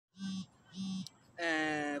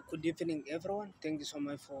Good evening, everyone. Thank you so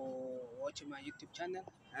much for watching my YouTube channel.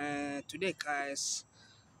 Today, guys,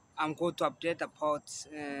 I'm going to update about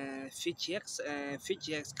FitchX.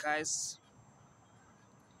 FitchX, guys,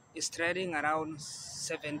 is trading around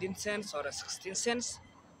 17 cents or 16 cents.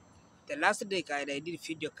 The last day, guys, I did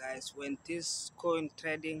video, guys, when this coin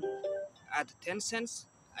trading at 10 cents.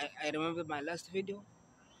 I remember my last video.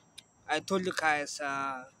 I told you guys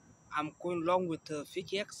I'm going long with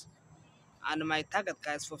FitchX. And my target,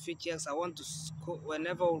 guys, for FitchX, I want to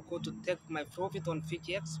whenever I will go to take my profit on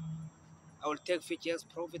FitchX, I will take FitchX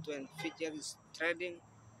profit when FitchX is trading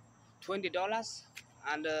 $20,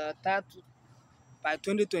 and that by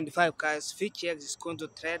 2025, guys, FitchX is going to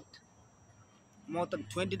trade more than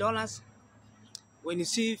 $20. When you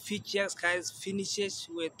see FitchX, guys, finishes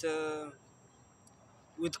with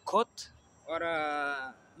cut, or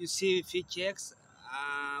you see FitchX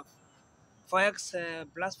Forex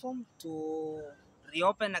platform to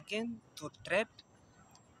reopen again to trade,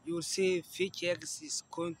 you will see FitchX is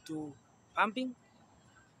going to pumping.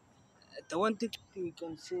 The one thing you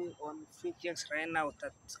can see on FitchX right now,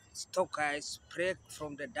 that stock guys break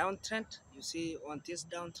from the downtrend. You see on this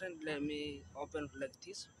downtrend, let me open like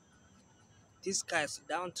this. This guy's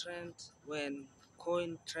downtrend when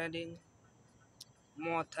coin trading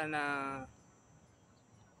more than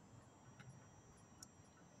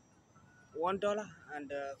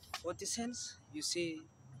 $1.40. You see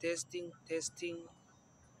testing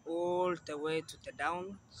all the way to the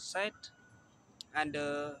downside, and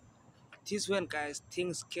this one, guys,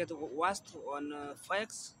 things get worse on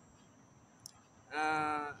Forex.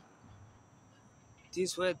 Uh,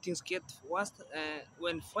 this way things get worse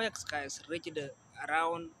when Forex, guys, reached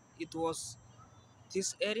around, it was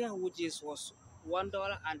this area which is was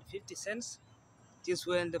 $1.50. This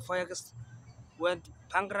when the Forex went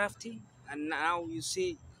bankruptcy, and now you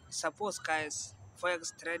see, suppose, guys,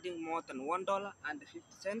 Forex trading more than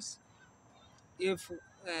 $1.50 if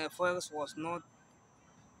Forex was not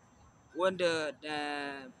when the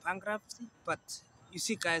bankruptcy. But you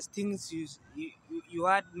see, guys, things you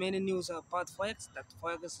had many news about Forex, that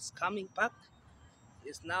Forex is coming back,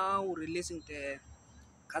 is now releasing the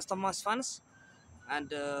customers funds,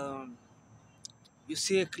 and you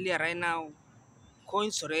see clear right now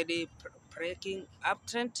coins already breaking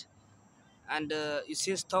uptrend, and you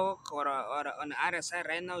see stock or on RSI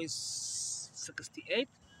right now is 68.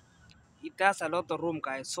 It has a lot of room,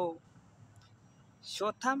 guys. So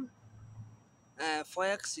short term,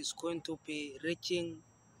 Forex is going to be reaching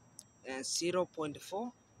 0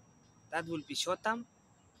 0.4. That will be short term,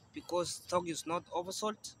 because stock is not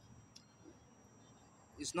oversold,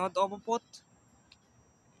 it's not overbought.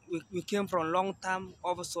 We came from long term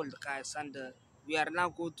oversold, guys, and we are now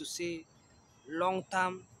going to see long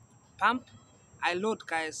term pump. I load,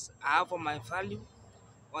 guys, I have on my value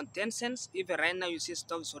on 10 cents. Even right now, you see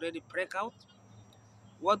stock is already breakout.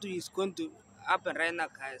 What is going to happen right now,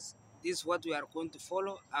 guys? This is what we are going to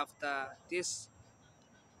follow after this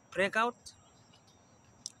breakout.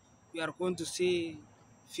 We are going to see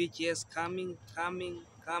features coming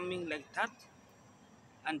like that,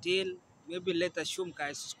 until maybe let's assume,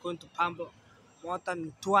 guys, it's going to pump more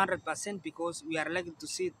than 200%, because we are likely to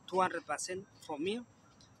see 200% from here.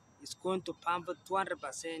 It's going to pump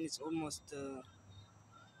 200%. It's almost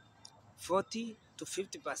 40 to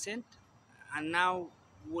 50%, and now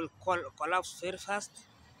will collapse very fast.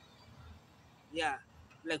 Yeah,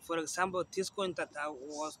 like for example, this coin that I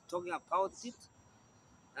was talking about, it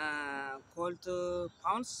called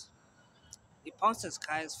pounds. It bounces,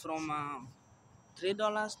 guys, from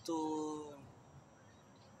 $3 to,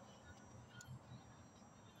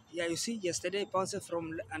 yeah, you see, yesterday it bounced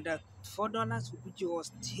from under $4, which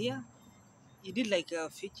was here. It did like a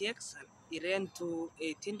 50x, and it ran to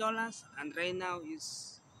 $18, and right now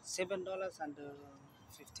is $7 and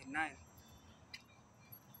 59.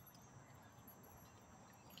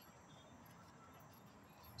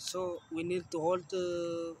 So we need to hold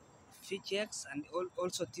the FTX and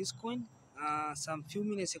also this coin. Some few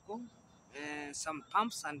minutes ago, some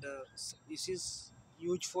pumps, and you see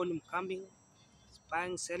huge volume coming,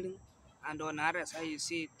 buying, selling, and on RSI you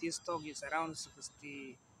see this stock is around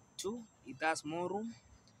 62. It has more room.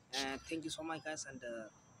 Thank you so much, guys, and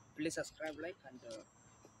please subscribe, like, and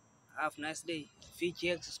have a nice day.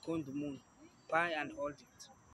 FTX is going to moon. Buy and hold it.